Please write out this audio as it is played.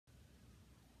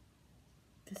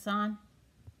This on?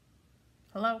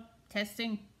 Hello?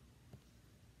 Testing?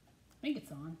 I think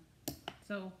it's on.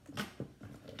 So,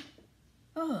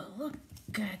 oh, look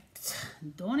at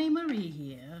Dawnie Marie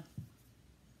here.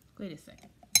 Wait a second.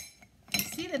 You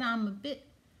see that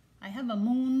I have a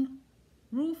moon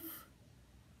roof.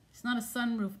 It's not a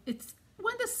sun roof. It's,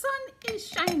 when the sun is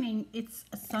shining, it's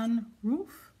a sun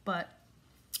roof, but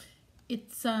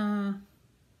it's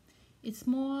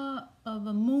more of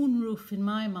a moon roof in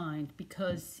my mind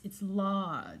because it's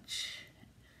large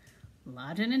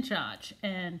and in charge.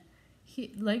 And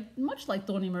much like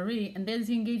Dawnie Marie, and there's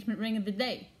the engagement ring of the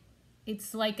day.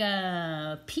 It's like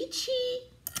a peachy,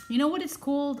 you know what it's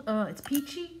called? It's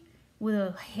peachy with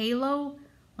a halo,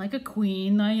 like a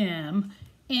queen I am.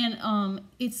 And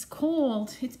it's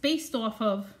based off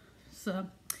of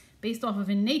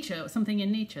in nature, something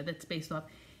in nature that's based off.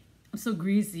 I'm so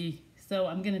greasy, so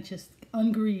I'm gonna just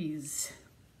ungrease.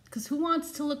 Because who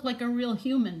wants to look like a real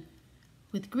human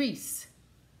with grease?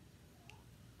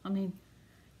 I mean,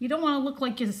 you don't want to look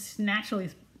like you're naturally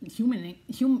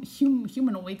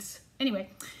humanoids. Anyway,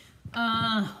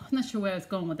 I'm not sure where I was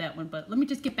going with that one, but let me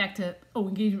just get back to,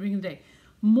 engagement ring of the day.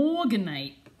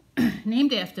 Morganite,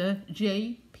 named after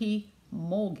J.P.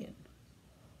 Morgan,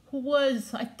 who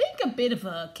was, I think, a bit of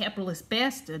a capitalist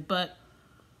bastard, but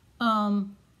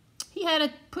he had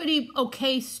a pretty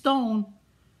okay stone.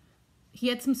 He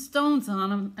had some stones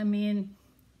on him. I mean,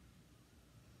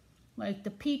 like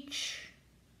the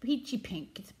peachy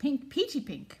pink. It's peachy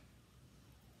pink.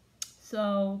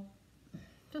 So,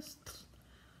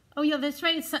 oh yeah, that's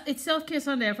right. It's Self-Care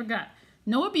Sunday. I forgot.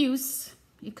 No abuse.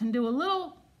 You can do a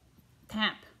little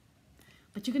tap.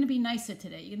 But you're going to be nicer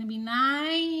today. You're going to be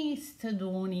nice to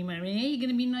Dawnie Marie. You're going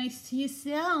to be nice to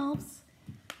yourselves.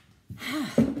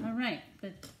 All right.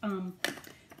 But,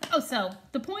 so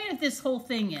the point of this whole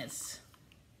thing is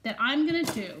that I'm going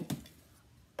to do,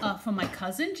 for my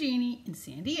cousin Jeannie in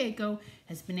San Diego,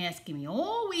 has been asking me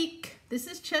all week. This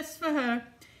is just for her.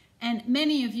 And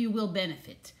many of you will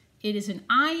benefit. It is an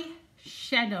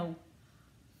eyeshadow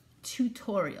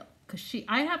tutorial. Because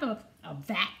I have a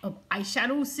vat of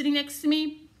eyeshadow sitting next to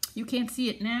me. You can't see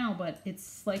it now, but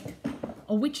it's like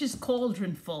a witch's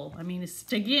cauldron full. I mean, it's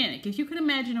gigantic. If you could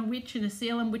imagine a witch in the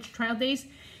Salem witch trial days,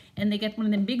 and they get one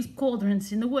of them big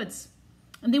cauldrons in the woods.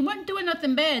 And they weren't doing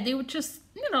nothing bad. They were just,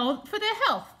 for their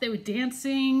health. They were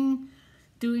dancing,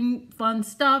 doing fun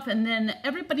stuff, and then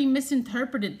everybody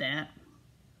misinterpreted that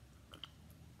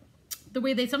the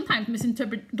way they sometimes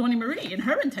misinterpret Dawnie Marie and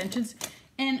her intentions.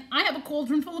 And I have a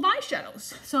cauldron full of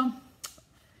eyeshadows. So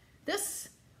this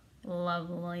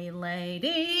lovely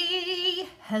lady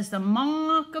has the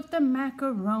mark of the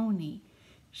macaroni.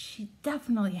 She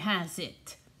definitely has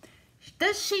it.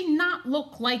 Does she not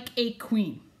look like a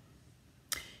queen?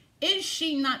 Is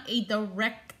she not a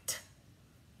direct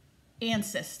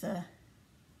ancestor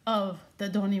of the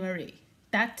Dawnie Marie?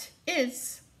 That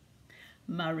is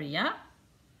Maria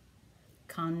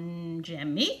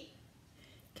Congemi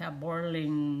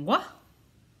Caporlingua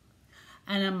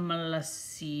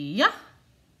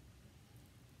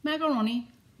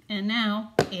Macaroni, and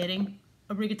now adding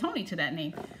a rigatoni to that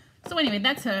name. So anyway,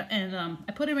 that's her, and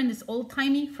I put her in this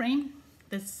old-timey frame.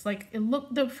 This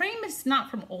the frame is not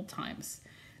from old times.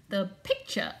 The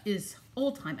picture is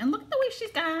old time, and look at the way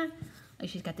she's got. Like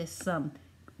she's got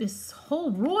this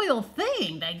whole royal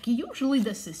thing. Like usually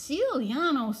the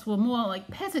Sicilianos were more like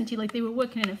peasanty, like they were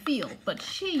working in a field, but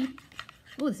she.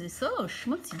 Oh, is this so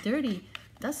schmutzy, dirty,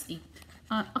 dusty?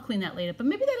 I'll clean that later. But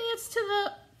maybe that adds to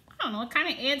the, I don't know, it kind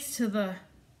of adds to the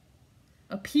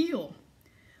appeal.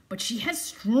 But she has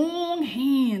strong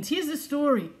hands. Here's the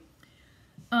story.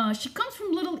 She comes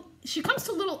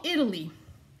to Little Italy.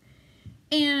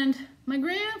 And my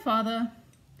grandfather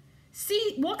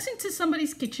walks into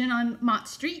somebody's kitchen on Mott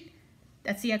Street.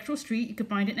 That's the actual street. You can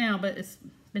find it now, but it's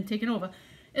been taken over.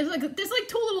 There's like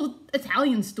two little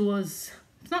Italian stores.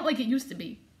 It's not like it used to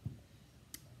be.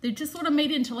 They just sort of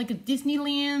made it into like a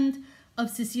Disneyland of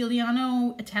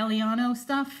Siciliano, Italiano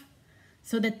stuff.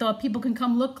 So that people can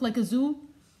come look like a zoo.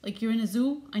 Like you're in a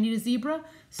zoo. I need a zebra.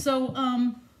 So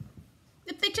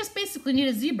they just basically need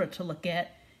a zebra to look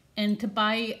at. And to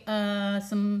buy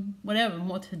some, whatever,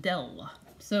 mortadella.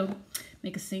 So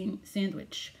make a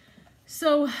sandwich.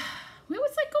 So where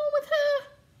was I going with her?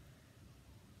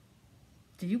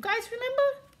 Do you guys remember?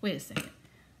 Wait a second.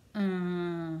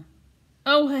 Her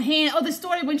hand. Oh, the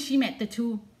story when she met the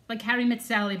two, like Harry met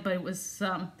Sally, but it was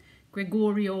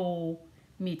Gregorio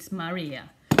meets Maria.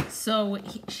 So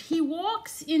he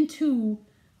walks into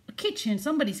a kitchen,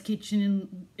 somebody's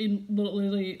kitchen in Little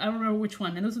Italy. I don't remember which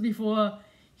one. And this was before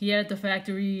he had the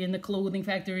factory and the clothing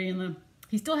factory and the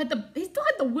He still had the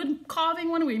wood carving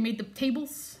one where he made the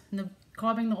tables and the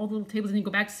carving all the little tables, and you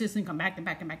go back to this and come back and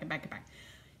back and back and back and back.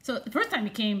 So the first time he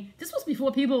came, this was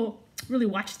before people really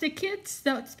watched their kids.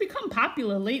 Now it's become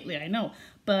popular lately, I know,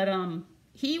 but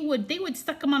they would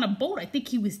stuck him on a boat. I think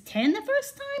he was 10 the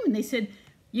first time, and they said,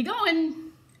 "You're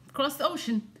going across the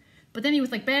ocean." But then he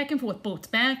was like back and forth, boats,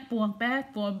 back, forth,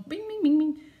 bing, bing, bing,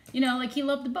 bing. You know, like he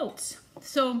loved the boats.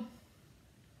 So,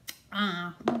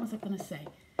 what was I gonna say?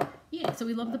 Yeah, so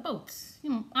we love the boats. You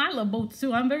know, I love boats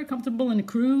too. I'm very comfortable in a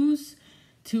cruise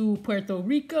to Puerto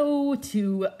Rico,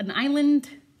 to an island,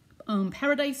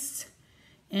 paradise,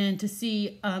 and to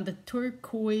see the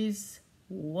turquoise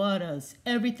waters.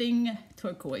 Everything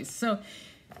turquoise. So,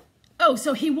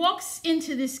 so he walks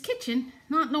into this kitchen,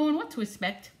 not knowing what to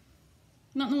expect,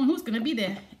 not knowing who's gonna be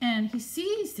there, and he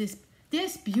sees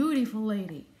this beautiful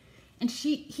lady, and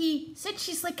he said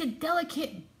she's like a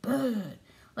delicate bird.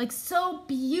 Like so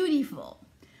beautiful,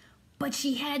 but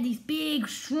she had these big,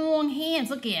 strong hands.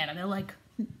 Look at her; they're like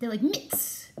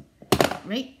mitts,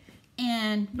 right?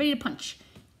 And ready to punch.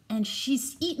 And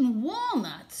she's eating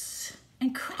walnuts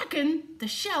and cracking the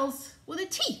shells with her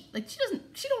teeth. Like she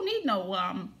don't need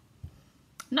no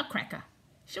nutcracker.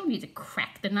 She don't need to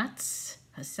crack the nuts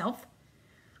herself,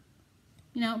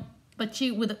 you know. But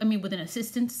with an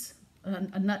assistance,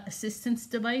 a nut assistance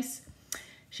device.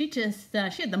 She had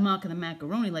the mark of the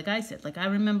macaroni, like I said. Like I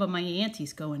remember my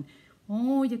aunties going,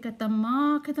 "Oh, you got the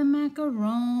mark of the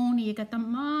macaroni. You got the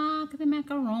mark of the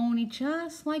macaroni,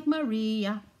 just like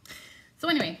Maria." So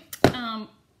anyway,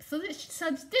 so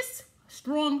this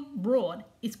strong broad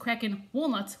is cracking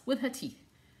walnuts with her teeth.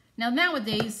 Now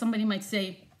nowadays, somebody might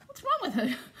say, "What's wrong with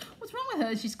her? What's wrong with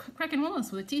her? She's cracking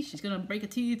walnuts with her teeth. She's gonna break her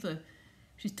teeth, or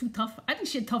she's too tough." I think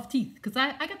she had tough teeth, because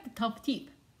I got the tough teeth,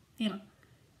 you know.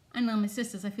 I know my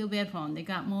sisters, I feel bad for them. They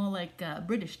got more like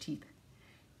British teeth.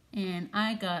 And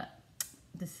I got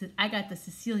the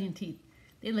Sicilian teeth.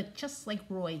 They look just like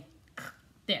Roy.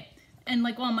 There. And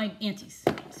like all my aunties.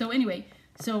 So anyway,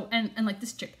 and like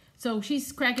this chick. So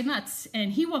she's cracking nuts,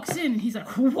 and he walks in, and he's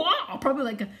like, "Wow!" Probably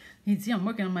like I'm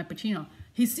working on my Pacino.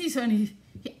 He sees her, and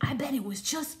I bet he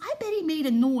made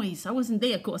a noise. I wasn't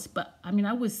there, of course, but I mean,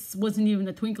 I wasn't even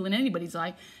a twinkle in anybody's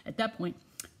eye at that point.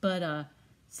 But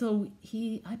so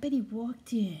I bet he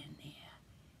walked in there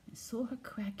and saw her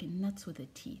cracking nuts with her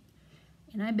teeth.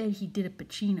 And I bet he did a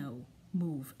Pacino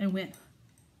move and went,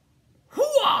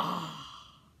 "Hooah!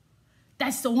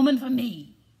 That's the woman for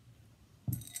me."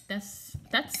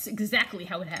 That's exactly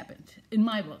how it happened in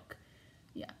my book.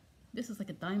 Yeah, this is like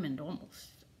a diamond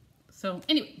almost. So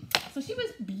anyway, so she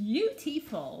was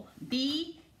beautiful.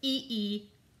 BEEUTIFUL.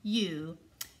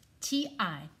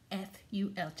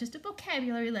 Just a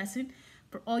vocabulary lesson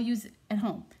for all you at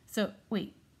home. So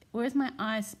wait, where's my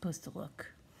eyes supposed to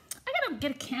look? I gotta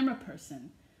get a camera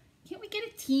person. Can't we get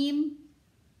a team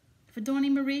for Dawnie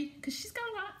Marie? Because she's got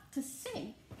a lot to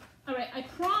say. All right, I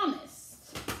promised.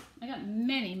 I got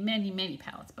many, many, many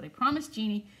palettes, but I promised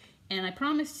Jeannie, and I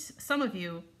promised some of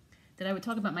you that I would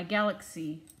talk about my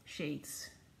galaxy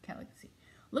shades. Galaxy.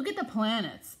 Look at the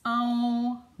planets.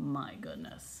 Oh my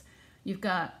goodness. You've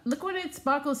got, look what it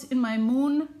sparkles in my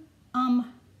moon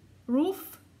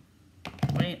roof.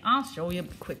 Wait, I'll show you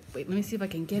quick. Wait, let me see if I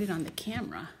can get it on the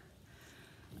camera.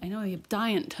 I know you're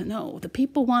dying to know. The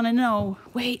people want to know.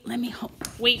 Wait,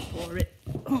 wait for it.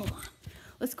 Hold on.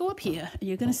 Let's go up here, and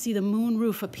you're going to see the moon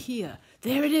roof up here.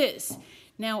 There it is.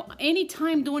 Now,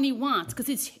 anytime Dawnie wants, because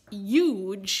it's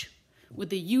huge with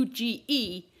the UGE,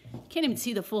 you can't even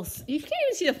see the full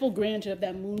grandeur of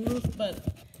that moon roof, but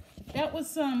that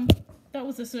was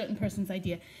a certain person's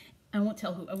idea. I won't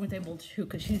tell who. I won't able to,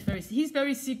 because he's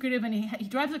very secretive, and he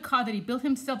drives a car that he built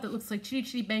himself that looks like Chitty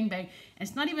Chitty Bang Bang, and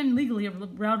it's not even legally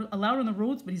allowed on the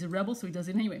roads, but he's a rebel, so he does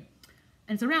it anyway.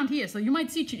 And it's around here, so you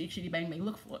might see Chitty Chitty Bang Bang.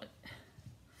 Look for it.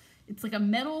 It's like a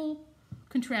metal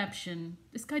contraption.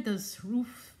 This guy does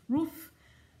roof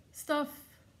stuff.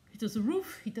 He does the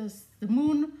roof. He does the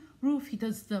moon roof. He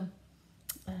does the.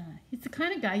 He's the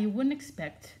kind of guy you wouldn't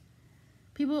expect.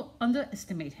 People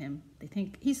underestimate him. They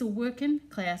think he's a working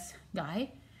class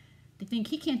guy. They think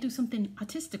he can't do something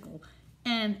artistical.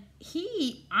 And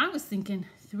I was thinking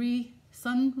 3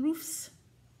 sun roofs,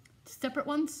 separate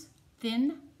ones,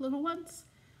 thin little ones.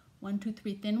 1, 2,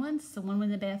 3 thin ones. So one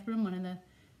in the bathroom, one in the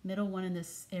middle, one in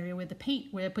this area where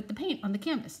I put the paint on the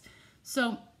canvas.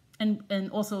 So,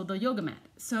 and also the yoga mat.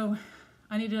 So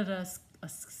I needed a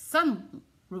sun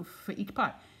roof for each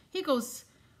part. He goes,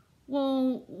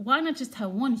 "Well, why not just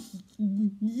have one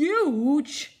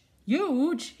huge?"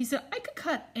 He said, "I could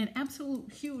cut an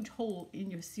absolute huge hole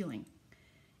in your ceiling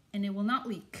and it will not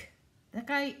leak." That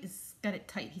guy got it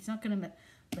tight. He's not going to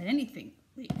let anything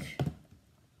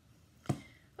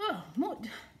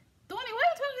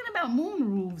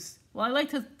Well, I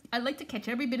like to catch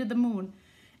every bit of the moon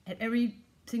at every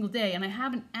single day, and I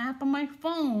have an app on my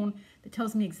phone that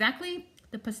tells me exactly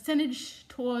the percentage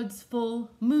towards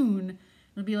full moon.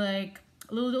 It'll be like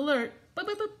a little alert,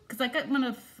 because I got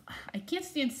I can't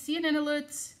stand CNN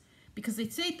alerts because they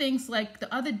say things like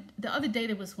the other day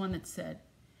there was one that said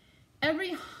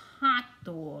every hot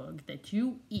dog that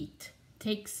you eat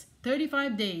takes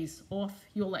 35 days off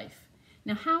your life.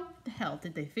 Now, how the hell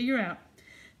did they figure out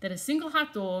that a single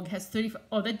hot dog has 35?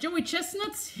 Oh, that Joey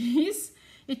Chestnuts,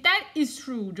 if that is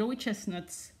true, Joey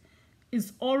Chestnuts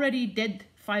is already dead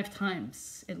 5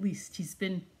 times at least. He's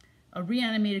been a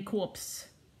reanimated corpse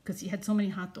because he had so many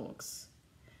hot dogs.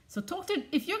 So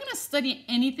if you're gonna study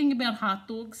anything about hot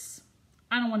dogs,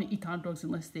 I don't want to eat hot dogs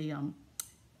unless they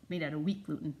made out of wheat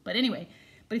gluten. But anyway,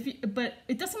 but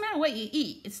it doesn't matter what you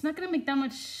eat. It's not gonna make that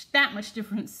much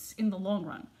difference in the long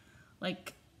run.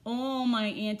 Like all my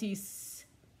aunties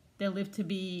that lived to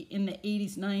be in the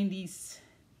 80s, 90s,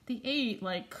 they ate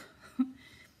like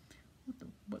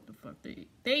what the fuck they ate?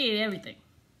 They ate everything,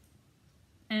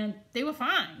 and they were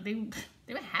fine. They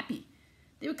were happy.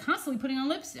 They were constantly putting on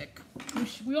lipstick,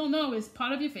 which we all know is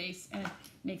part of your face and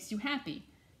makes you happy.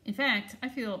 In fact, I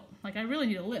feel like I really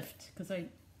need a lift because I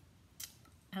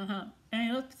don't have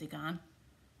any lipstick on.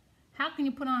 How can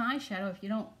you put on eyeshadow if you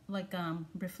don't like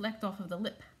reflect off of the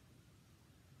lip?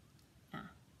 Yeah.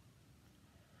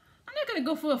 I'm not gonna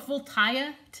go for a full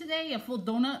tire today, a full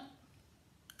donut.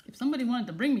 If somebody wanted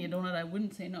to bring me a donut, I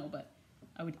wouldn't say no, but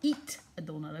I would eat a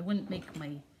donut. I wouldn't make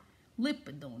my lip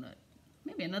a donut.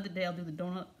 Maybe another day I'll do the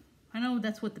donut. I know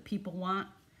that's what the people want.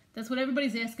 That's what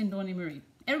everybody's asking Dawnie Marie.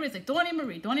 Everybody's like, Dawnie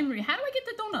Marie, how do I get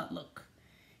the donut look?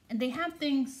 And they have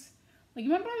things, like,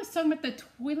 remember I was talking about the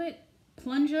toilet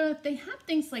plunger? They have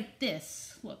things like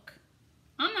this. Look,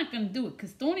 I'm not going to do it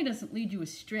because Dawnie doesn't lead you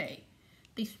astray.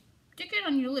 They stick it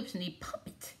on your lips and they pop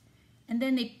it. And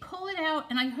then they pull it out.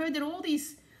 And I heard that all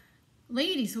these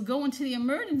ladies will go into the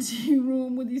emergency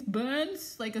room with these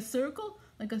burns, like a circle,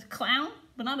 like a clown,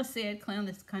 but not a sad clown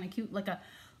that's kind of cute,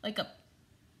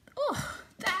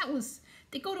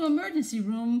 they go to emergency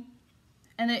room,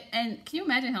 and can you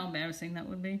imagine how embarrassing that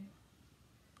would be?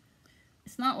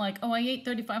 It's not like, oh, I ate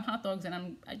 35 hot dogs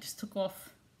and I just took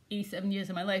off 87 years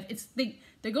of my life.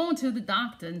 They're going to the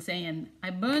doctor and saying, I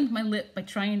burned my lip by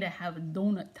trying to have a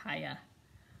donut tire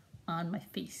on my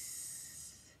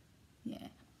face. Yeah.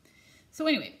 So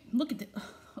anyway, look at this.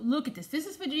 Look at this. This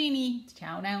is for Jeannie.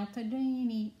 Shout out to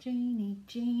Jeannie.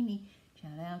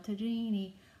 Shout out to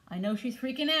Jeannie. I know she's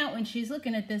freaking out when she's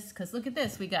looking at this, because look at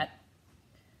this. We got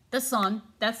the sun.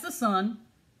 That's the sun.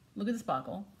 Look at the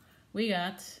sparkle. We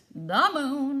got the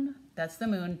moon. That's the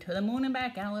moon. To the moon and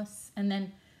back, Alice. And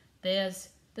then there's,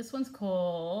 this one's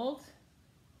called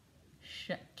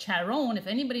Charon. If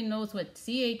anybody knows what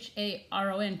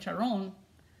Charon, Charon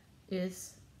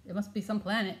is, it must be some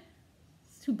planet.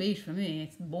 It's too beige for me.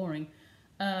 It's boring.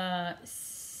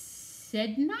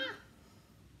 Sedna?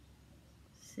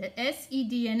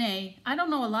 S-E-D-N-A. I don't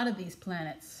know a lot of these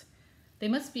planets. They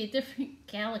must be a different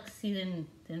galaxy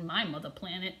than my mother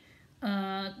planet.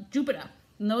 Jupiter.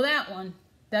 Know that one.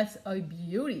 That's a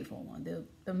beautiful one.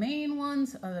 The main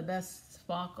ones are the best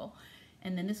sparkle.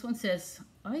 And then this one says,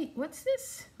 wait, what's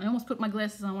this? I almost put my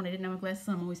glasses on when I didn't have my glasses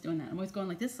on. I'm always doing that. I'm always going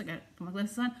like this. I got to put my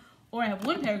glasses on. Or I have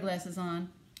one pair of glasses on,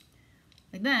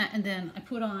 like that, and then I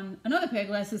put on another pair of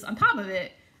glasses on top of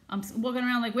it. I'm walking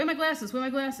around like, where are my glasses? Where are my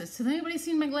glasses? Has anybody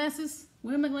seen my glasses?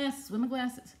 Where are my glasses? Where are my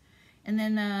glasses? And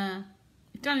then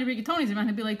if Dawnie Marie around,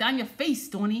 he'd be like, on your face,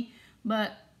 Dawnie.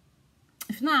 But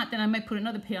if not, then I might put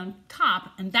another pair on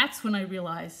top, and that's when I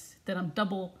realize that I'm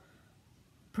double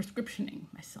prescriptioning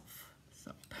myself.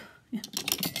 So, yeah.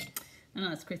 I know,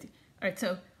 that's crazy. All right,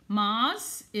 so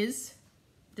Mars is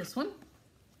this one.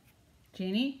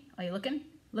 Jeannie, are you looking?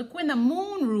 Look when the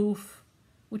moon roof,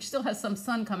 which still has some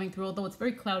sun coming through, although it's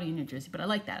very cloudy in New Jersey, but I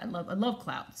like that. I love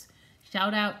clouds.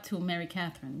 Shout out to Mary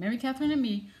Catherine. Mary Catherine and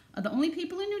me are the only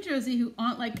people in New Jersey who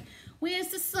aren't like, where's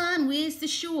the sun? Where's the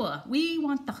shore? We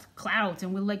want the clouds,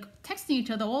 and we're like texting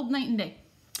each other all night and day.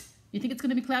 You think it's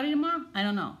gonna be cloudy tomorrow? I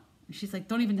don't know. And she's like,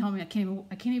 don't even tell me. I can't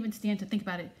even stand to think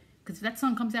about it, because if that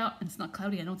sun comes out and it's not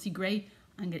cloudy, I don't see gray,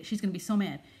 she's gonna be so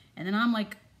mad. And then I'm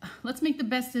like, let's make the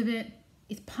best of it.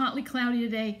 It's partly cloudy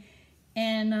today,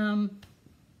 and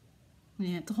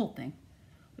yeah, it's a whole thing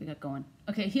we got going.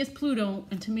 Okay, here's Pluto,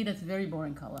 and to me that's a very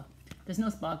boring color. There's no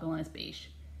sparkle, and it's beige.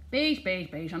 Beige, beige,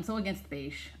 beige. I'm so against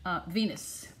beige.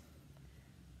 Venus.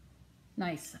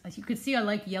 Nice. As you can see, I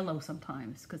like yellow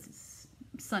sometimes because it's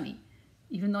sunny.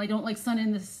 Even though I don't like sun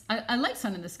in this, I like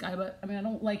sun in the sky, but I mean, I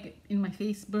don't like it in my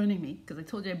face burning me, because I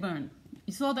told you I burn.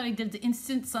 You saw that I did the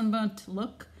instant sunburnt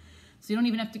look. So you don't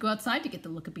even have to go outside to get the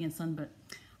look of being sunburned.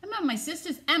 I remember my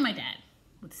sisters and my dad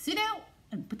would sit out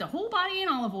and put the whole body in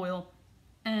olive oil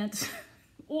and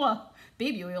or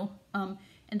baby oil, and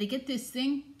they get this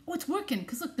thing. Oh, it's working,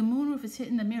 because look, the moonroof is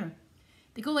hitting the mirror.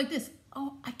 They go like this.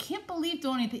 Oh, I can't believe,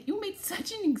 Dawnie, that you made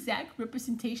such an exact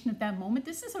representation of that moment.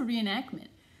 This is a reenactment.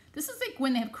 This is like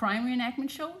when they have crime reenactment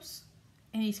shows,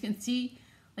 and you can see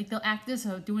like the actors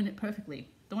are doing it perfectly.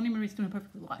 Dawnie Marie's doing it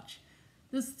perfectly. Watch.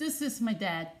 This is my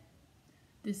dad.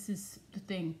 This is the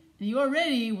thing. And he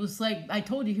already was like, I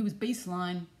told you he was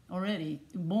baseline already,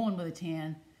 born with a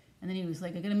tan. And then he was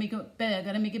like, I gotta make it better,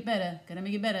 gotta make it better, gotta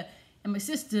make it better. And my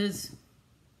sisters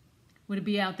would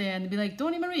be out there and they'd be like,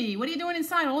 Dawnie Marie, what are you doing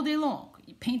inside all day long? Are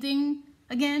you painting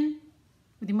again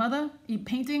with your mother? Are you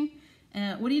painting?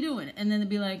 What are you doing? And then they'd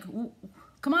be like,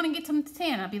 come on and get some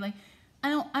tan. I'd be like,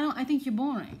 I think you're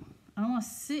boring. I don't want to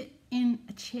sit in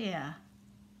a chair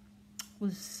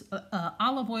with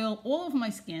olive oil all over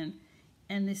my skin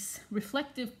and this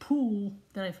reflective pool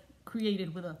that I've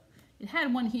created with it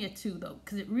had one here too though,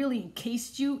 because it really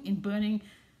encased you in burning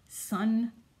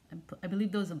sun. I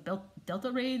believe those are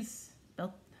delta rays. If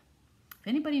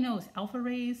anybody knows alpha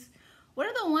rays, what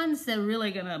are the ones that are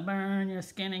really gonna burn your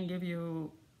skin and give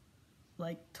you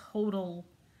like total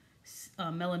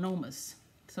melanomas?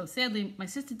 So sadly, my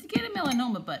sister did get a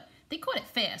melanoma, but they caught it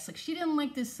fast. Like she didn't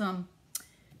like this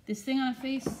this thing on her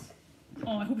face.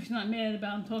 Oh, I hope she's not mad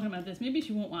about I'm talking about this. Maybe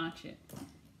she won't watch it.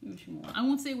 Maybe she won't. I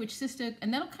won't say which sister,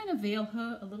 and that'll kind of veil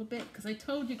her a little bit, because I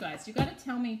told you guys, you got to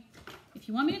tell me if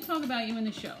you want me to talk about you in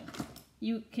the show.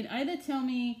 You can either tell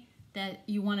me that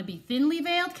you want to be thinly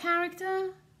veiled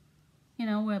character, you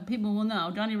know, where people will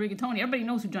know Johnny Rigatoni. Everybody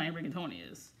knows who Johnny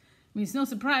Rigatoni is. I mean, it's no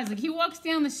surprise. Like he walks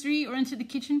down the street or into the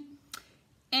kitchen,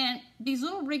 and these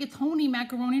little rigatoni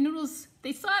macaroni noodles,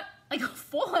 they start like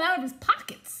falling out of his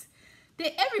pockets.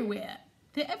 They're everywhere.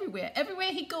 They're everywhere.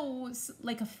 Everywhere he goes,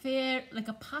 like a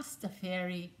pasta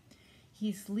fairy,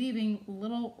 he's leaving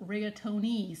little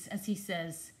rigatonis, as he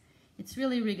says. It's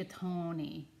really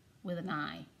rigatoni with an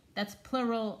I. That's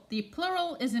plural. The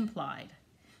plural is implied.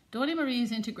 Dawnie Marie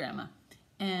is into grammar,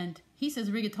 and he says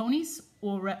rigatonis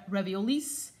or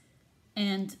raviolis,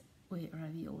 and wait,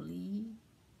 ravioli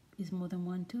is more than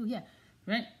one too. Yeah,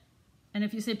 right. And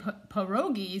if you say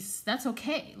pierogies, that's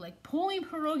okay. Like Pauline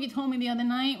Pierogi told me the other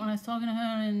night when I was talking to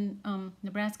her in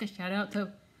Nebraska. Shout out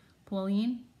to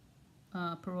Pauline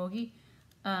Pierogi.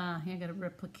 Here I gotta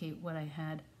replicate what I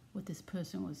had. What this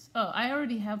person was. Oh, I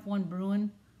already have one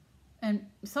brewing. And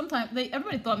sometimes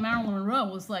everybody thought Marilyn Monroe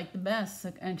was like the best,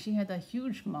 and she had that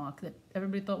huge mark that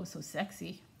everybody thought was so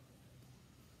sexy.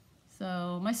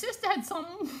 So my sister had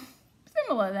something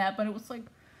similar to that, but it was like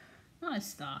not a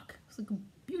stock. It was like a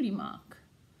beauty mark,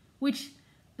 which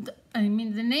I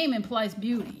mean the name implies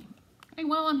beauty. And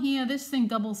while I'm here, this thing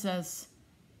doubles as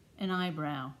an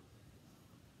eyebrow.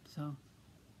 So,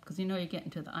 because you know you're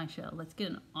getting to the eyeshadow, let's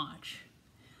get an arch.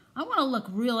 I want to look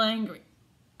real angry.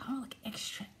 I want to look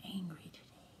extra angry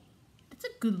today. That's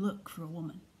a good look for a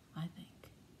woman, I think.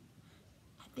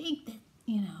 I think that,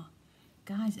 you know,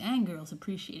 guys and girls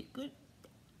appreciate good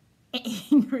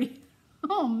angry.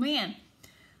 Oh, man.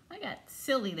 I got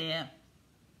silly there.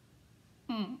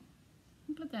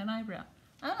 Look at that eyebrow.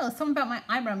 I don't know, something about my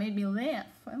eyebrow made me laugh.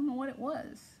 I don't know what it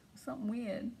was. Something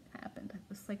weird happened. It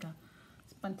was like a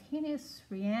spontaneous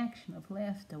reaction of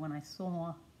laughter when I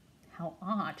saw how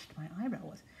arched my eyebrow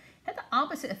was. Had the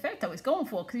opposite effect I was going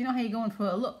for, because you know how you're going for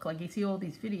a look, like you see all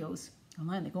these videos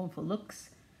online, they're going for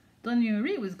looks. Dawnie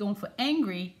Marie was going for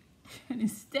angry, and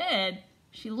instead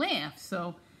she laughed.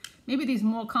 So maybe these are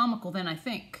more comical than I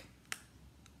think.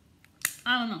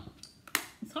 I don't know.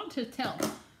 It's hard to tell.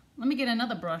 Let me get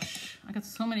another brush. I got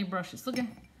so many brushes. Look at,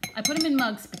 I put them in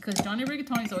mugs because Johnny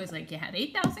Rigatoni's always like, you had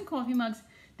 8,000 coffee mugs.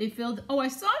 They filled. Oh, I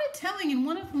started telling in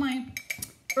one of my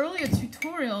earlier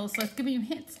tutorials, like giving you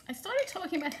hints, I started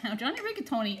talking about how Johnny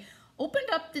Rigatoni opened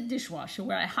up the dishwasher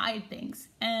where I hide things,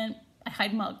 and I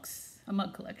hide mugs, a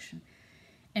mug collection.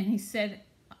 And he said,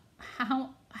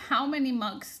 how many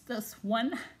mugs does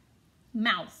one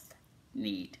mouth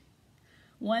need?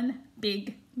 One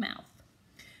big mouth.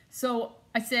 So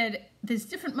I said, there's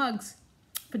different mugs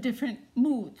for different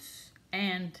moods.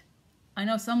 And I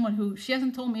know someone who, she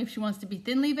hasn't told me if she wants to be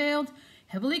thinly veiled,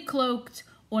 heavily cloaked,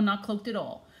 or not cloaked at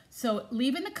all. So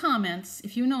leave in the comments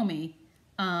if you know me,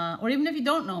 or even if you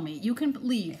don't know me, you can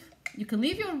leave. You can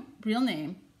leave your real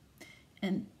name,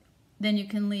 and then you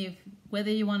can leave whether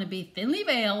you want to be thinly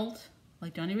veiled,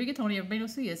 like Johnny Rigatoni, everybody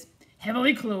knows who he is,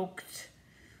 heavily cloaked.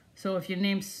 So if your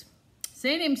name's,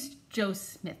 say your name's Joe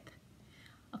Smith.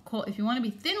 If you want to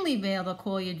be thinly veiled, I'll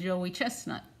call you Joey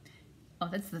Chestnut. Oh,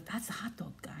 that's the hot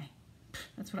dog guy.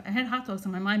 That's what I had hot dogs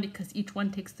on my mind because each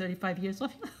one takes 35 years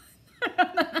off.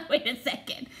 Wait a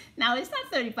second. Now it's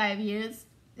not 35 years.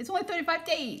 It's only 35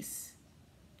 days.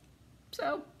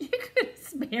 So you could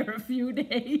spare a few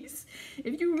days.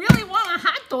 If you really want a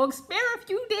hot dog, spare a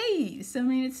few days. I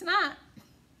mean, it's not,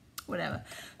 whatever.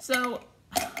 So,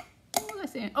 what was I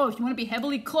saying? Oh, if you want to be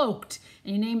heavily cloaked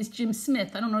and your name is Jim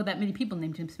Smith. I don't know that many people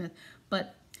named Jim Smith,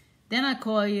 but then I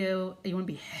call you, you want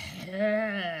to be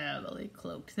heavily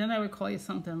cloaked. Then I would call you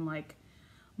something like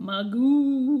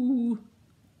Magoo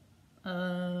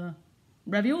Raviolis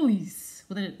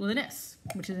with an S,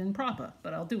 which is improper,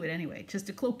 but I'll do it anyway, just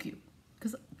to cloak you.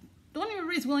 Because Dawnie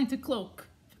Marie is willing to cloak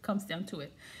if it comes down to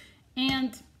it.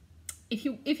 And if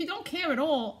you don't care at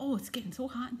all, oh, it's getting so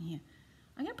hot in here.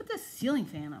 I gotta put this ceiling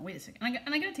fan on. Wait a second.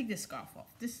 And I gotta take this scarf off.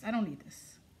 I don't need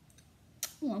this.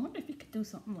 Oh, I wonder if you could do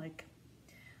something like,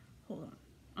 hold on.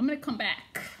 I'm gonna come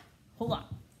back. Hold on.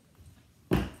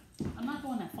 I'm not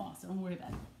going that far, so don't worry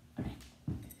about it. All right.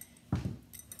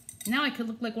 Now I could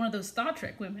look like one of those Star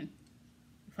Trek women.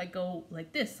 If I go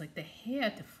like this, like the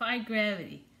hair defy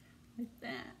gravity. Like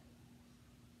that.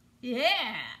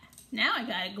 Yeah. Now I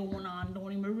got it going on,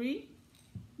 Dawnie Marie.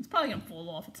 It's probably gonna fall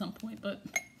off at some point, but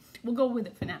we'll go with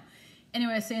it for now.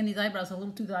 Anyway, I was saying these eyebrows are a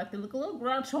little too dark. They look a little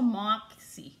Groucho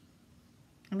Marx-y.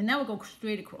 I mean, now we'll go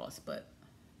straight across, but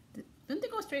didn't they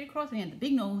go straight across? And the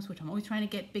big nose, which I'm always trying to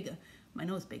get bigger. My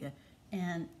nose bigger.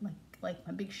 And like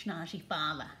my big schnozzy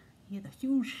father. He had a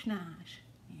huge schnoz.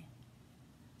 Yeah.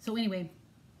 So anyway,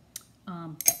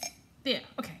 there,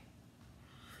 okay.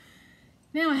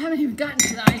 Now I haven't even gotten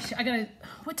to the eyeshadow. I gotta,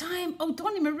 what time? Oh,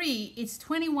 Dawnie Marie, it's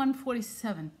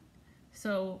 21:47.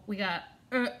 So we got,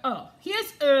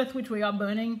 here's Earth, which we are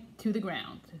burning to the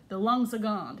ground. The lungs are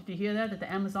gone. Did you hear that? That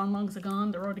the Amazon lungs are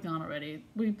gone? They're already gone already.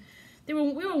 We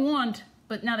were warned,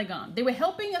 but now they're gone. They were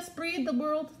helping us breathe the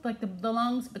world, like the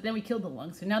lungs, but then we killed the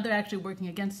lungs. So now they're actually working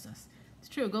against us. It's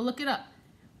true. Go look it up.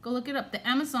 Go look it up. The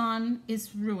Amazon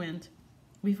is ruined.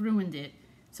 We've ruined it.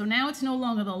 So now it's no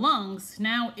longer the lungs.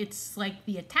 Now it's like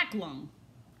the attack lung.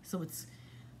 So it's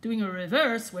doing a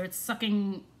reverse where it's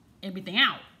sucking everything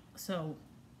out. So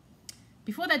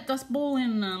before that Dust Bowl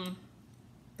in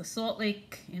the Salt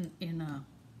Lake in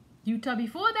Utah,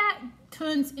 before that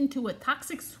turns into a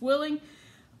toxic swirling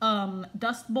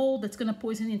Dust Bowl that's going to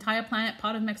poison the entire planet,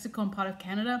 part of Mexico and part of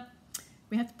Canada,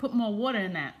 we have to put more water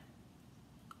in that.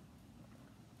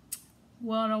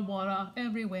 Water, water,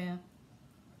 everywhere.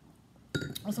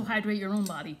 Also hydrate your own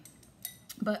body.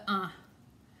 But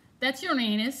that's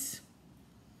Uranus.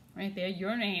 Right there,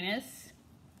 Uranus.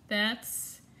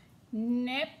 That's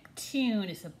Neptune.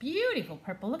 It's a beautiful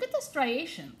purple. Look at the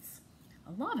striations.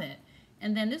 I love it.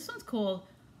 And then this one's called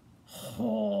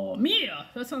Mia.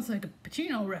 That sounds like a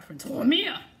Pacino reference.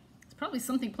 Mia. It's probably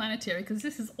something planetary because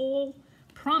this is all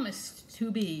promised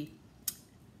to be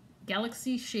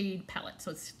galaxy shade palette.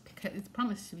 So it's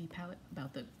promised to be palette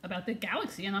about the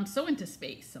galaxy, and I'm so into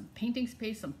space. I'm painting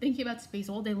space. I'm thinking about space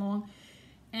all day long,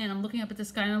 and I'm looking up at the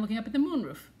sky and I'm looking up at the moon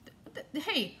roof.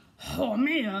 Hey,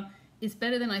 Mia is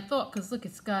better than I thought because look,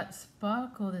 it's got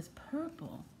sparkle. This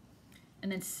purple,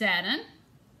 and then Saturn.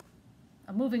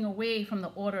 I'm moving away from the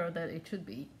order that it should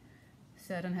be.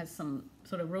 Saturn has some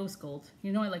sort of rose gold.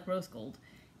 You know I like rose gold,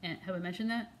 and have I mentioned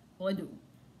that? Well, I do.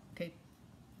 Okay.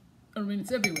 I mean,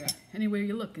 it's everywhere. Anywhere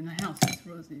you look in the house, it's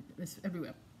rosy. It's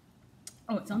everywhere.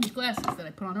 Oh, it's on these glasses that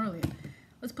I put on earlier.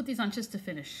 Let's put these on just to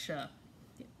finish.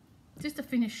 Just to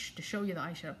finish to show you the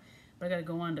eyeshadow. But I gotta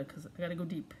go under because I gotta go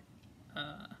deep.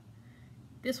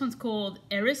 This one's called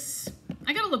Eris.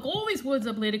 I gotta look all these words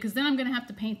up later because then I'm gonna have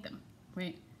to paint them.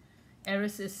 Right?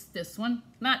 Eris is this one.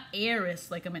 Not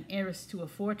heiress, like I'm an heiress to a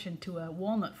fortune, to a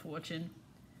walnut fortune.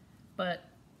 But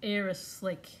Eris,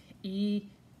 like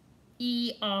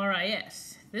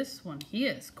E-R-I-S. This one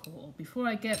here is cool. Before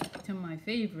I get to my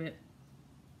favorite,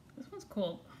 this one's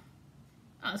called,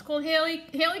 it's called Haley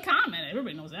Comet.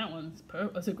 Everybody knows that one.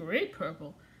 It's a great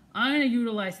purple. I'm going to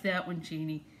utilize that one,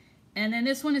 Jeannie. And then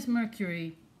this one is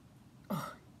Mercury.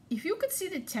 Oh, if you could see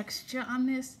the texture on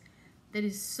this, that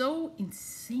is so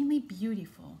insanely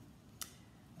beautiful.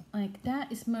 Like,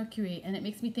 that is Mercury, and it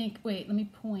makes me think, wait, let me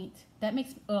point. That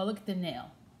makes, oh, look at the nail.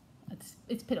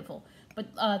 It's pitiful. But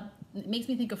it makes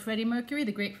me think of Freddie Mercury,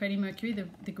 the great Freddie Mercury,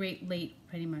 the great late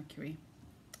Freddie Mercury.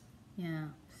 Yeah,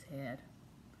 sad.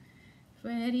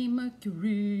 Freddie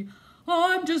Mercury,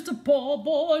 I'm just a poor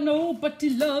boy,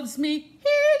 nobody loves me.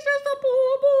 He's just a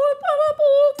poor boy from a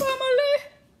poor family.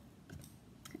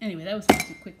 Anyway, that was just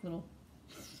a quick little.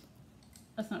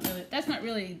 That's not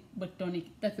really what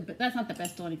Dawnie. That's not the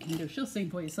best Dawnie can do. She'll sing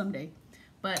for you someday,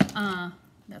 but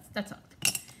that's all.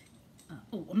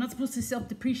 Oh, I'm not supposed to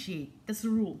self-depreciate. That's the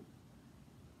rule.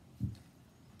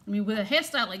 I mean, with a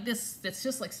hairstyle like this, that's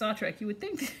just like Star Trek, you would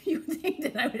think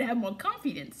that I would have more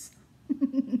confidence.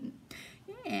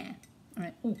 Yeah. All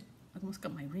right. Oh, I almost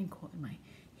got my ring caught in my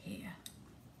hair.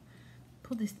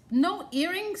 Pull this. No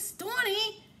earrings,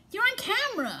 Dawnie. You're on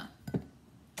camera.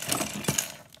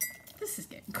 This is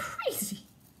getting crazy.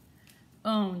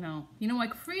 Oh no. You know, I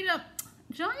freed up.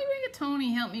 Johnny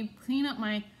Rigatoni helped me clean up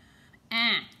my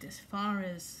act as far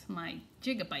as my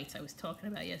gigabytes I was talking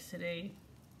about yesterday.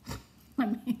 I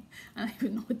mean, I don't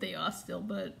even know what they are still,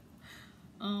 but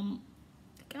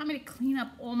got me to clean up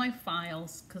all my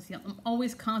files because I'm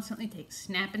always constantly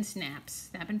snapping snaps,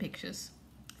 snapping pictures,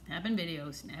 snapping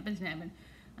videos, snapping.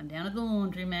 I'm down at the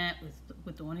laundromat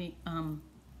with Dawnie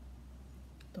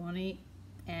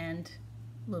and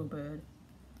Little Bird.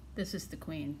 This is the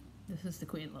queen. This is the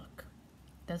queen look.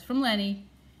 That's from Lenny.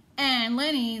 And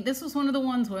Lenny, this was one of the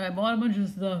ones where I bought a bunch of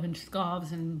stuff and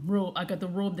scarves and robe. I got the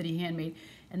robe that he handmade.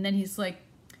 And then he's like,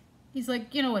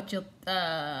 you know what, Jill,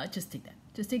 just take that.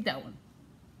 Just take that one.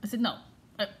 I said, no.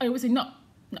 I always say, no.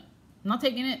 I'm not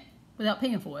taking it without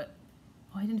paying for it.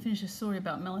 Oh, I didn't finish the story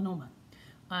about melanoma.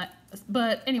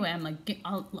 But anyway, I'm like,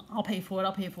 I'll pay for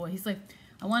it. He's like,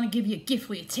 I want to give you a gift.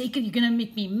 Will you take it? You're going to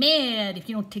make me mad if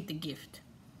you don't take the gift.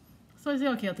 So I say,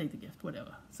 okay, I'll take the gift,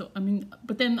 whatever. So, I mean,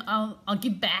 but then I'll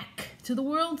give back to the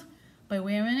world by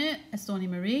wearing it as Dawnie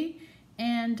Marie.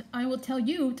 And I will tell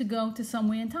you to go to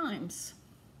Somewhere in Times.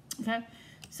 Okay?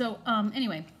 So,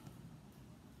 anyway.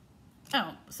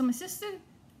 Oh, so my sister,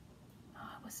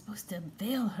 I was supposed to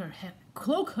veil her,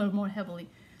 cloak her more heavily.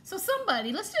 So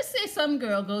somebody, let's just say some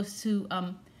girl goes to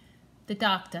the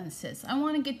doctor and says, I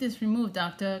want to get this removed,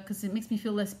 doctor, because it makes me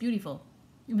feel less beautiful,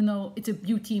 even though it's a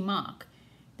beauty mark.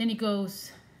 Then he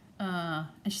goes, and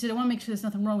she said, I want to make sure there's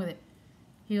nothing wrong with it.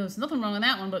 He goes, nothing wrong with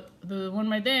that one, but the one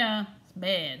right there is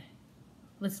bad.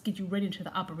 Let's get you right into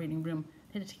the operating room.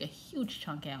 They had to take a huge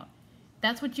chunk out.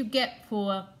 That's what you get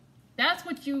for, that's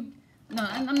what you, no,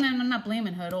 I'm not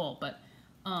blaming her at all, but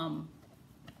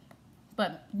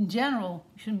in general,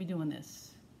 you shouldn't be doing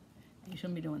this. You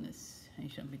shouldn't be doing this. And you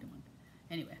shouldn't be doing.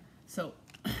 Anyway, so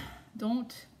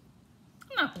don't,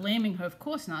 I'm not blaming her, of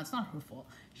course not. It's not her fault.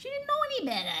 She didn't know any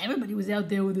better. Everybody was out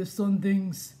there with their sun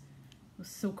things. It was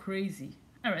so crazy.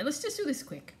 All right, let's just do this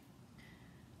quick.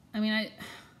 I mean,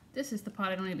 this is the part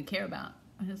I don't even care about.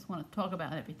 I just want to talk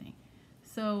about everything.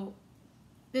 So,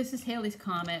 this is Halley's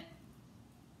Comet.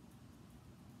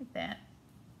 Like that.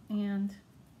 And,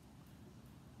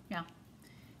 yeah.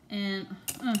 And,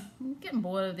 I'm getting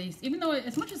bored of these. Even though,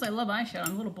 as much as I love eyeshadow,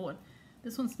 I'm a little bored.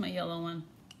 This one's my yellow one.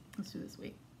 Let's do this.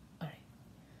 Wait. All right.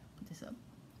 Put this up.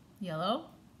 Yellow.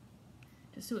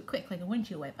 Just do it quick, like a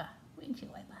windshield wiper.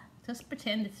 Windshield wiper. Just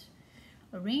pretend it's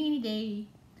a rainy day.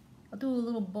 I'll do a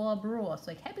little Bob Ross,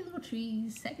 like happy little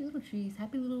trees, happy little trees,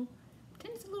 happy little,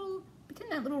 pretend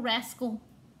that little rascal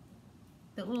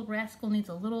needs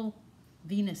a little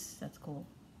Venus, that's called,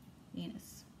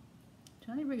 Venus.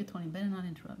 Johnny Rigatoni better not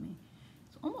interrupt me.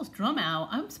 It's almost drum hour.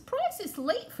 I'm surprised it's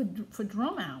late for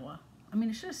drum hour. I mean,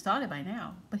 it should have started by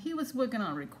now, but he was working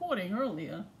on recording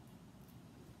earlier.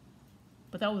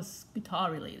 But that was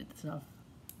guitar related stuff.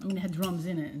 I mean, it had drums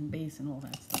in it and bass and all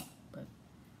that stuff, but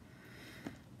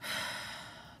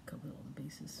covered all the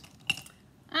bases.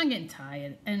 I'm getting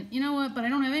tired, and you know what? But I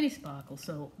don't have any sparkle,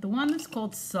 so the one that's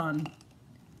called Sun,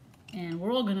 and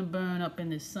we're all gonna burn up in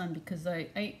this sun because I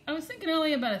was thinking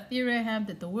earlier about a theory I have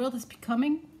that the world is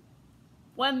becoming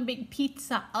one big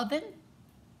pizza oven,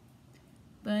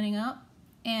 burning up.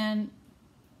 And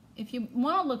if you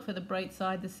want to look for the bright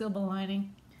side, the silver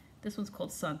lining, this one's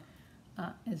called Sun.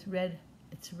 It's red.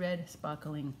 It's red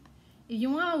sparkling. If you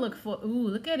want to look for, ooh,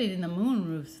 look at it in the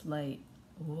moonroof's light.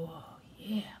 Whoa,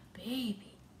 yeah,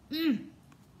 baby.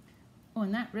 Oh,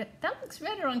 and that looks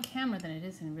redder on camera than it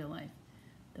is in real life.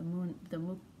 The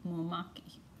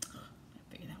Mumaki. I'll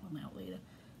figure that one out later.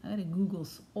 I gotta Google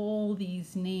all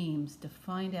these names to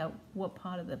find out what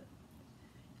part of the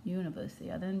universe they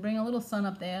are. Then bring a little sun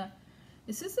up there.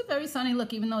 This is a very sunny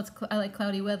look, even though I like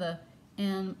cloudy weather.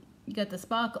 And you got the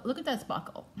sparkle. Look at that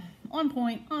sparkle. On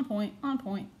point, on point, on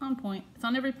point, on point. It's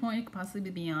on every point it could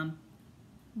possibly be on.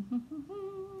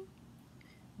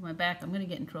 My back, I'm gonna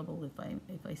get in trouble if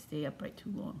I stay upright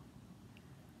too long.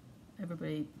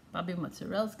 Everybody, Bobby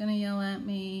Mozzarell's gonna yell at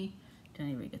me.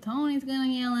 Johnny Rigatoni's gonna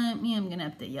yell at me. I'm gonna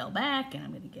have to yell back, and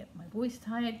I'm gonna get my voice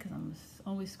tired because I'm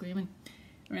always screaming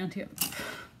around here.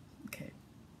 Okay.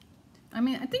 I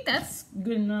mean, I think that's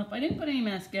good enough. I didn't put any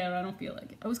mascara. I don't feel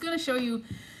like it. I was gonna show you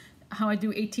how I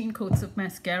do 18 coats of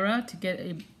mascara to get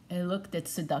a look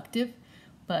that's seductive,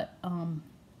 but I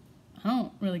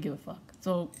don't really give a fuck.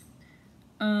 So,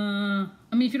 I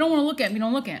mean, if you don't want to look at me,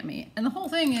 don't look at me. And the whole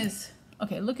thing is,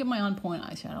 Okay, look at my on point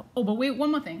eyeshadow. Oh, but wait,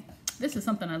 one more thing. This is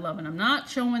something I love, and I'm not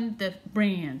showing the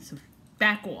brands.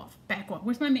 Back off. Back off.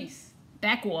 Where's my mace?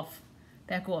 Back off.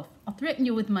 Back off. I'll threaten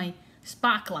you with my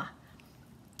sparkler.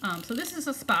 So this is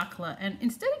a sparkler, and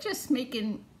instead of just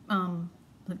making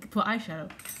like for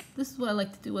eyeshadow, this is what I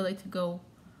like to do. I like to go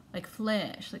like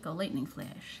flash, like a lightning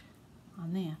flash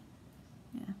on there.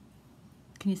 Yeah.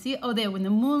 Can you see it? Oh, there. When the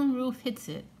moon roof hits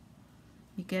it,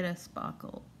 you get a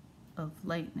sparkle of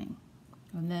lightning.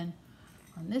 And then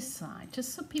on this side,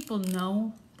 just so people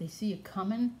know, they see you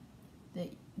coming,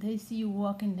 they see you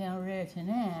walking down Raritan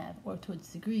Ave or towards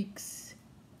the Greeks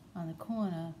on the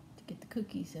corner to get the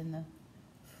cookies and the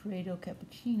Fredo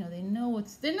cappuccino. They know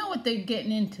what they're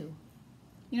getting into.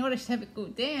 You know, just have it go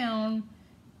down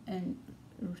and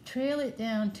trail it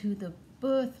down to the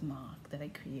birthmark that I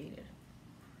created.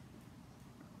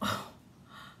 Oh,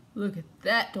 look at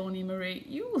that, Dawnie Marie.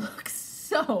 You look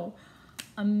so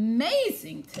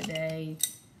amazing today.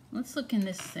 Let's look in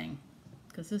this thing,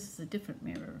 because this is a different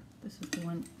mirror. This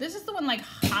is the one like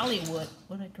Hollywood.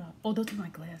 What did I drop? Oh, those are my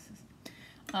glasses.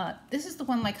 This is the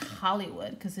one like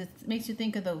Hollywood, because it makes you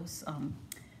think of those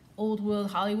old world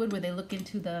Hollywood where they look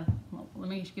into the, well, let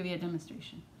me just give you a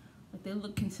demonstration. Like they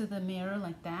look into the mirror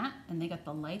like that, and they got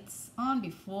the lights on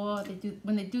before they do,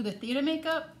 when they do the theater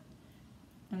makeup.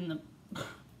 And the,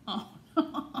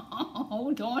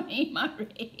 oh, Dawnie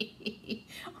Marie.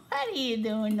 What are you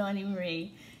doing, Dawnie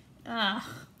Marie? Ah,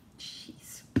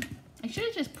 jeez. I should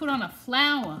have just put on a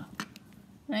flower,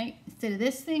 right? Instead of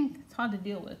this thing. It's hard to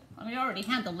deal with. I mean, I already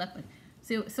had the leopard.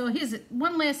 So here's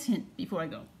one last hint before I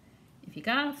go. If you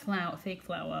got a flower, a fake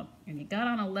flower, and you got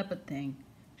on a leopard thing,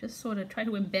 just sort of try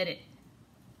to embed it.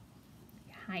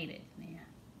 Hide it there.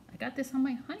 I got this on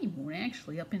my honeymoon,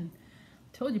 actually, up in,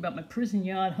 told you about my prison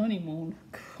yard honeymoon.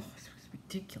 God, it was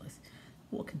ridiculous.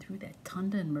 Walking through that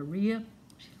Tunda and Maria.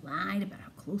 She lied about how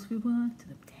close we were to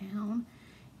the town.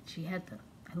 She had to,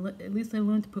 at least I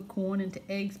learned to put corn into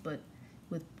eggs, but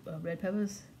with red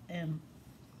peppers. And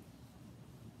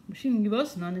she didn't give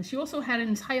us none. And she also had an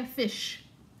entire fish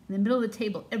in the middle of the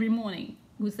table every morning.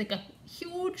 It was like a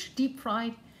huge deep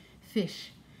fried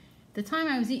fish. At the time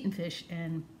I was eating fish,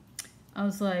 and I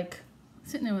was like,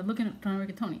 sitting there looking at Dawnie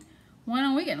Rigatoni. Why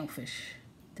don't we get no fish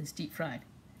that's deep fried?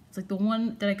 It's like the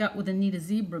one that I got with Anita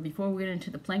Zebra before we went into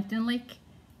the plankton lake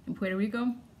in Puerto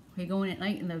Rico. You go in at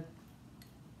night and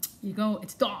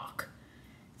it's dark.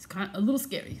 It's kind of a little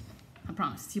scary. I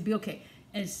promise. You'll be okay.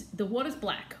 And the water's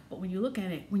black, but when you look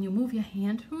at it, when you move your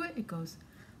hand through it, it goes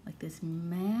like this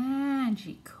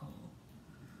magical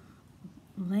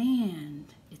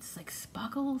land. It's like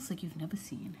sparkles like you've never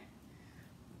seen.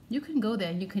 You can go there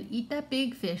and you can eat that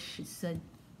big fish. It said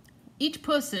each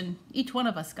one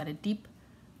of us got a deep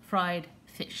fried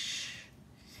fish.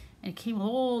 And it came with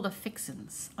all the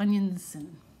fixins, onions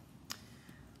and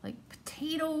like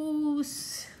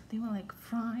potatoes. They were like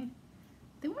fried.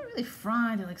 They weren't really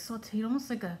fried. They're like sauteed, almost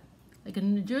like a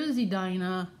New Jersey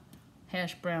diner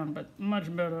hash brown, but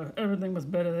much better. Everything was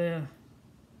better there.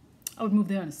 I would move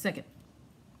there in a second.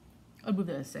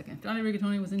 Dawnie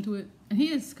Rigatoni was into it, and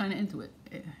he is kind of into it.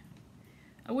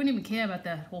 I wouldn't even care about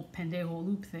that whole pendejo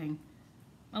loop thing.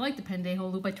 I like the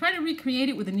pendejo loop. I try to recreate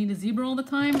it with Anita Zebra all the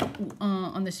time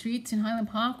on the streets in Highland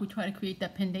Park. We try to create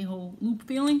that pendejo loop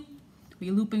feeling.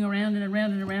 We're looping around and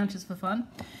around and around just for fun.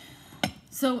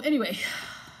 So anyways,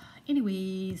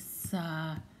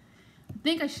 I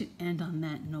think I should end on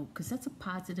that note, because that's a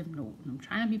positive note, and I'm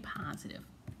trying to be positive.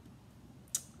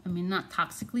 I mean, not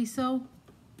toxically so.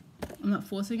 I'm not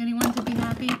forcing anyone to be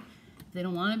happy if they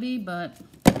don't want to be, but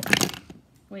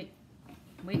wait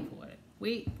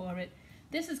for it.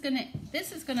 This is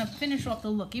gonna finish off the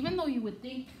look, even though you would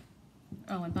think.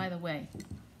 Oh, and by the way,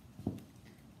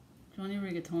 Dawnie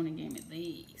Rigatoni gave me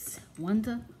these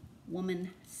Wonder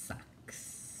Woman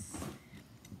socks.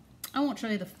 I won't show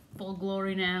you the full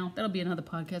glory now. That'll be another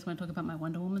podcast when I talk about my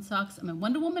Wonder Woman socks. I'm a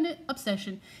Wonder Woman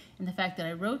obsession, and the fact that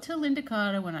I wrote to Linda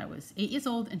Carter when I was 8 years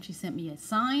old, and she sent me a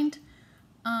signed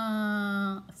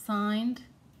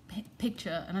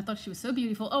picture, and I thought she was so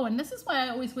beautiful. Oh, and this is why I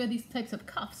always wear these types of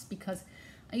cuffs, because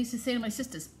I used to say to my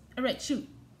sisters, all right, shoot.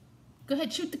 Go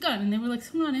ahead, shoot the gun. And they were like,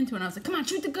 I'm not into it. And I was like, come on,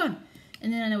 shoot the gun.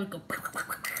 And then I would go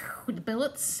with the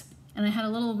billets, and I had a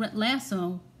little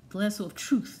lasso, the lasso of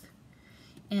truth.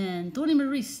 And Dawnie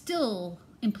Marie still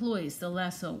employs the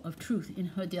lasso of truth in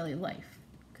her daily life,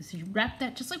 because you wrap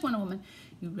that, just like Wonder Woman,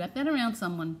 you wrap that around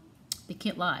someone, they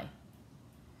can't lie.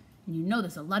 And you know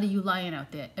there's a lot of you lying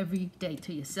out there every day,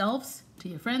 to yourselves, to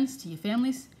your friends, to your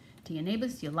families, to your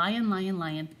neighbors. You're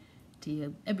lying,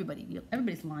 to everybody.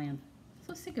 Everybody's lying.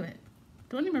 So sick of it.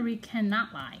 Dawnie Marie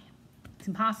cannot lie. It's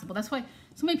impossible. That's why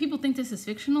so many people think this is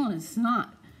fictional, and it's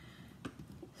not.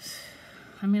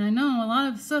 I mean, I know a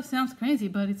lot of stuff sounds crazy,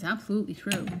 but it's absolutely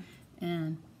true.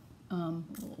 And a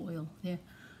little oil there,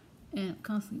 and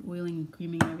constantly oiling and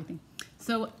creaming and everything.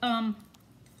 So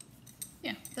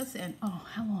yeah, that's it. Oh,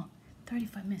 how long?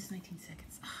 35 minutes, 19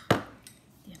 seconds. Ah,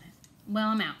 damn it. Well,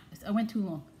 I'm out. I went too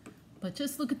long. But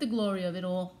just look at the glory of it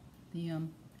all. The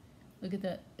look at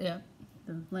the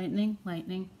the lightning.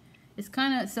 It's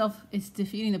kind of it's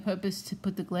defeating the purpose to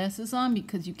put the glasses on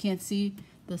because you can't see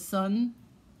the sun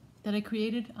that I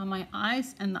created on my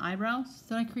eyes and the eyebrows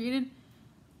that I created.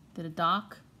 That are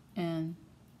dark, and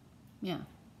yeah,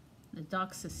 the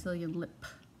dark Sicilian lip.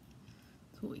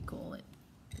 That's what we call it.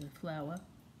 The flower.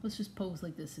 Let's just pose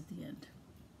like this at the end.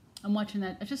 I'm watching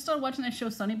that. I just started watching that show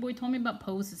Sonny Boy told me about.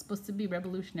 Pose. It's supposed to be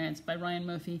revolutionary. It's by Ryan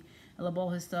Murphy. I love all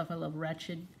his stuff. I love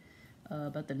Ratchet,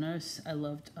 about the nurse. I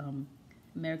loved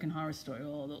American Horror Story.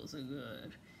 Oh, those are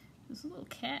good. There's a little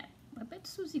cat. I bet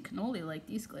Susie Cannoli liked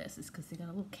these glasses because they got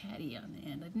a little catty on the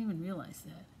end. I didn't even realize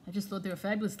that. I just thought they were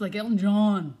fabulous, like Elton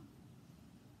John.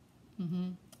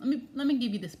 Let me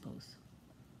give you this pose.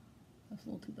 That's a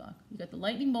little too dark. You got the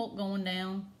lightning bolt going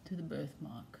down to the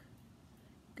birthmark.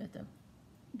 You got the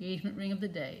engagement ring of the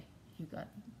day. You got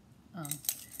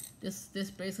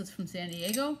this bracelet's from San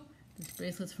Diego. This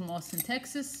bracelet's from Austin,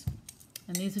 Texas.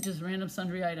 And these are just random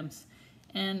sundry items.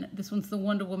 And this one's the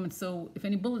Wonder Woman. So if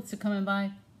any bullets are coming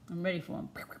by, I'm ready for them.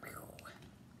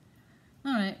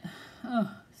 All right.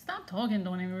 Oh, stop talking,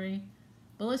 Dawnie Marie.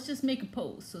 But let's just make a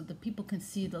pose so that people can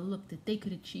see the look that they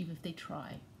could achieve if they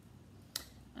try.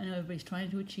 I know everybody's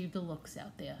trying to achieve the looks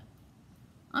out there.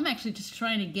 I'm actually just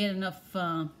trying to get enough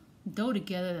dough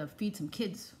together to feed some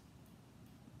kids.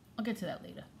 I'll get to that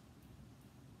later.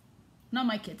 Not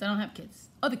my kids. I don't have kids.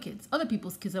 Other kids. Other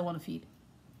people's kids I want to feed.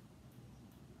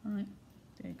 All right.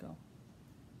 There you go.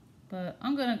 But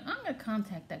I'm gonna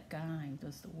contact that guy who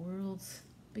does the world's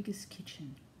biggest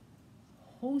kitchen,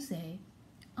 Jose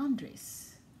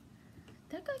Andres.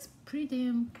 That guy's pretty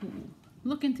damn cool.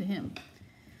 Look into him.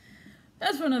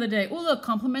 That's for another day. Oh, look,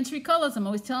 complementary colors. I'm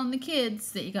always telling the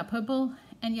kids that you got purple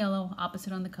and yellow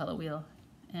opposite on the color wheel,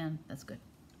 and that's good.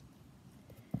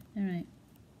 All right.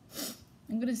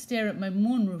 I'm gonna stare at my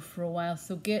moonroof for a while,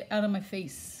 so get out of my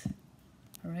face.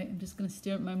 All right. I'm just gonna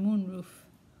stare at my moonroof.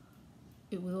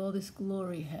 With all this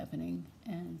glory happening,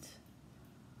 and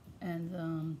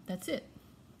that's it.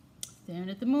 Staring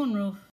at the moonroof.